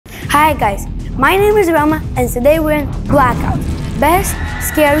Hi guys, my name is Roma and today we're in Blackout. Best,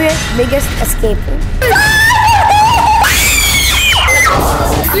 scariest, biggest escape room.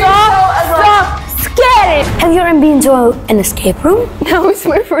 Stop! Scary! Have you ever been to an escape room? No, it's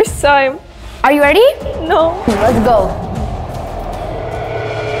my first time. Are you ready? No. Let's go.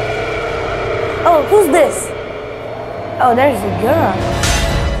 Oh, who's this? Oh, there's a girl.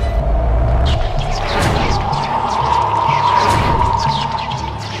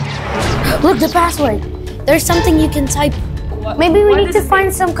 Look, the password. There's something you can type. Maybe we need to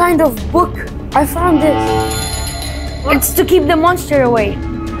find some kind of book. I found this. It's to keep the monster away.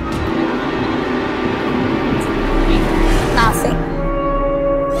 Nothing.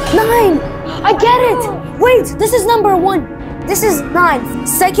 9. I get it. Wait, this is number 1. This is 9.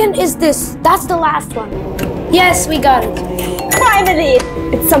 Second is this. That's the last one. Yes, we got it. Finally!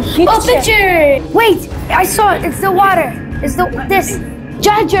 It's some picture. Oh, picture! Wait, I saw it. It's the water. It's this.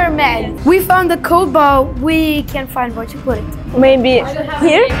 Judgment. We found the code, but we can't find where to put it. Maybe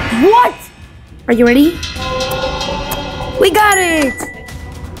here? What? Are you ready? We got it!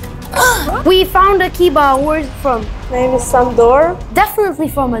 We found a key, but where's it from? Maybe some door? Definitely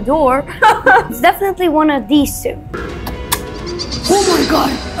from a door. It's definitely one of these two. Oh my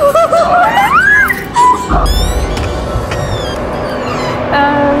god!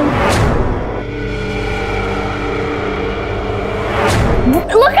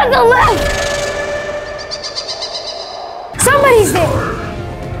 Look at the left! Somebody's there!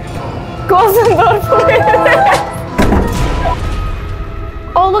 Close the door for me.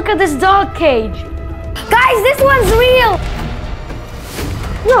 Oh, look at this dog cage. Guys, this one's real!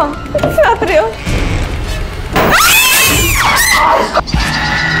 No, it's not real.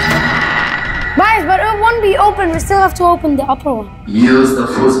 Guys, but it won't be open. We still have to open the upper one. Use the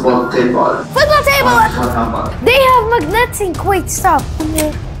football table. Football table! What number? They have magnetic. Wait, stop.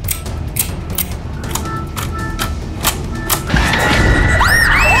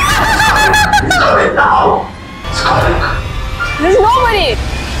 It's coming now. It's coming. There's nobody.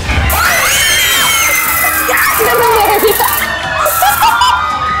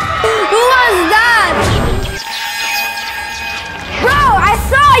 Who was that? Bro, I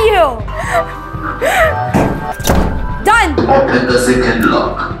saw you! Done! Open the second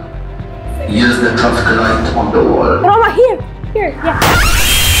lock. Use the traffic light on the wall. Roma, here, yeah.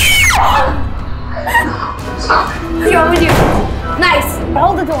 It's coming. Here, with you. Nice.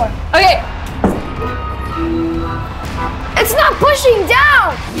 Hold the door. Okay. It's not pushing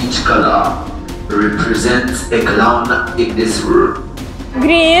down! Each color represents a clown in this room.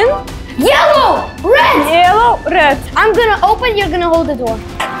 Green, Yellow! Red! yellow, red. I'm gonna open, you're gonna hold the door.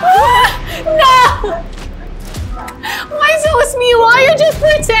 No! Why so me? Why you just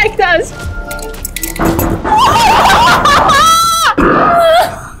protect us?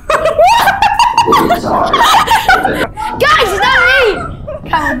 Sorry. Guys, it's not me!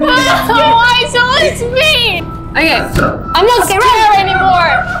 Come on, Why so it's me? Okay, I'm not scared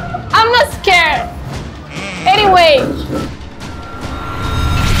anymore. I'm not scared. Anyway.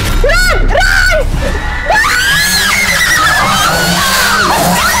 Run! Run!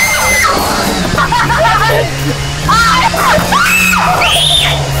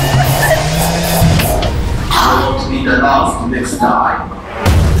 Won't be the last next time.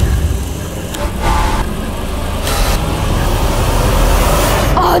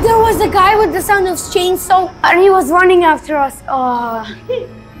 Oh, there was a guy with the sound of chainsaw and he was running after us. Oh.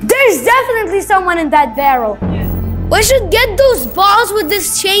 There's definitely someone in that barrel. We should get those balls with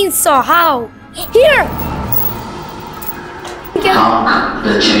this chainsaw. How? Here! Hang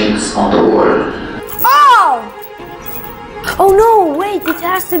the chains on the wall. Oh! Oh no, wait, it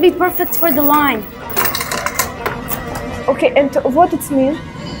has to be perfect for the line. Okay, and what it means?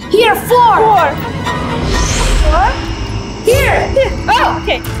 Here, 4! 4. What? Here! Oh,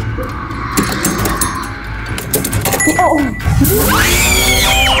 okay. Oh.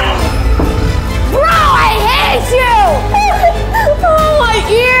 Bro, I hate you! Oh my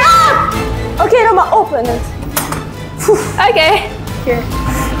ear! Okay, Roma, open it. Okay. Here.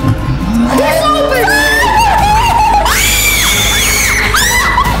 It's open!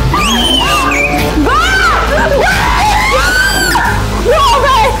 No,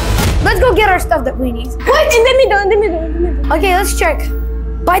 okay. Let's go get our stuff that we need. What? In the middle. Okay, let's check.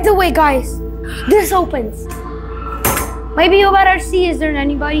 By the way, guys, this opens. Maybe you better see, is there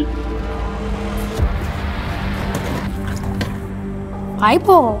anybody?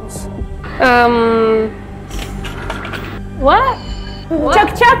 Eyeballs. What?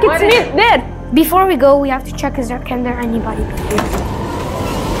 Chuck, it's me, there. Before we go, we have to check, can there anybody be here?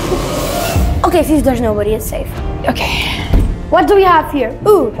 Okay, since there's nobody, it's safe. Okay. What do we have here?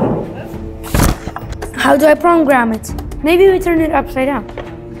 Ooh. How do I program it? Maybe we turn it upside down.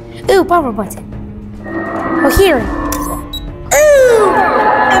 Ooh, power button. Oh, here. Ooh!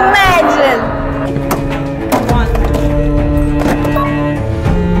 Imagine!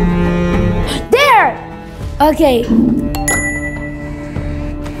 There! Okay.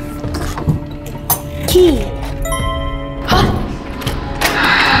 Key.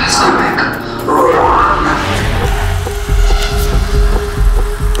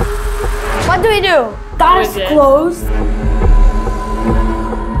 What do we do? That is closed.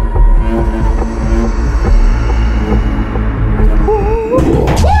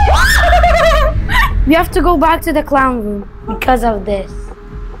 We have to go back to the clown room because of this.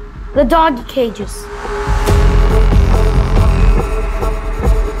 The doggy cages.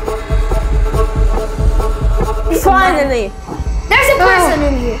 Finally! There's a person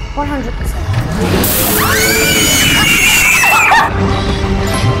in here. 100%.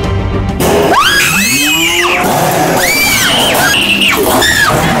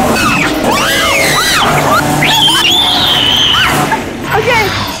 Okay,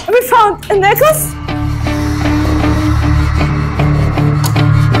 we found a necklace.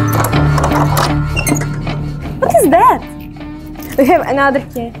 What is that? We have another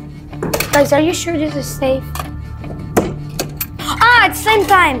key. Guys, are you sure this is safe? Ah, it's same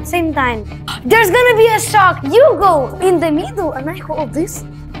time, same time. There's gonna be a shock. You go in the middle and I hold this.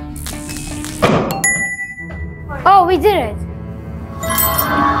 Oh, we did it.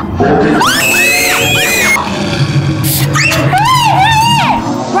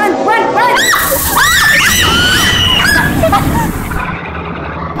 Run, run, run!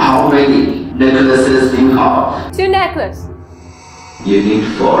 How many necklaces do you have? 2 necklaces. You need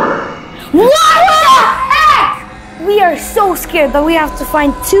 4. What the heck? We are so scared that we have to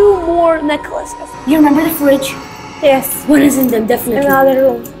find 2 more necklaces. You remember the fridge? Yes. One is in them, definitely. Another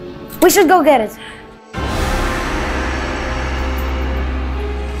room. We should go get it.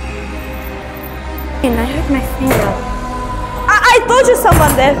 And I hurt my finger. I told you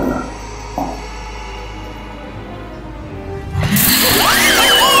someone there.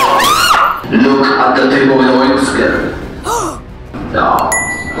 Look at the table with the wings scared. Now,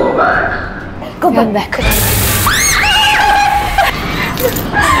 go back. Go back.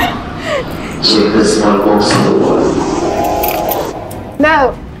 Check the small box on the wall. No.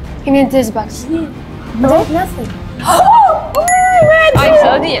 You need this box. No, nothing. I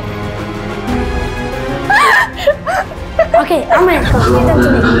told you. Okay, I'm gonna go. Drop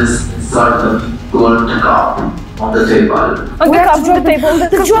the necklace inside the gold cup on the table. On the cup, on the table.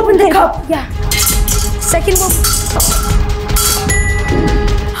 The drop in the cup. Yeah. Second one.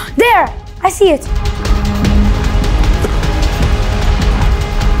 There! I see it.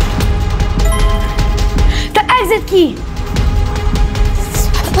 The exit key.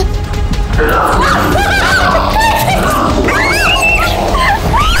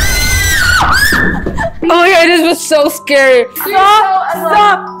 Oh my god, this was so scary. So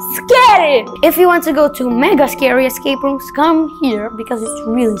scary. If you want to go to mega scary escape rooms, come here because it's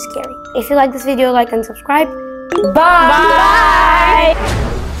really scary. If you like this video, like and subscribe. Bye. Bye.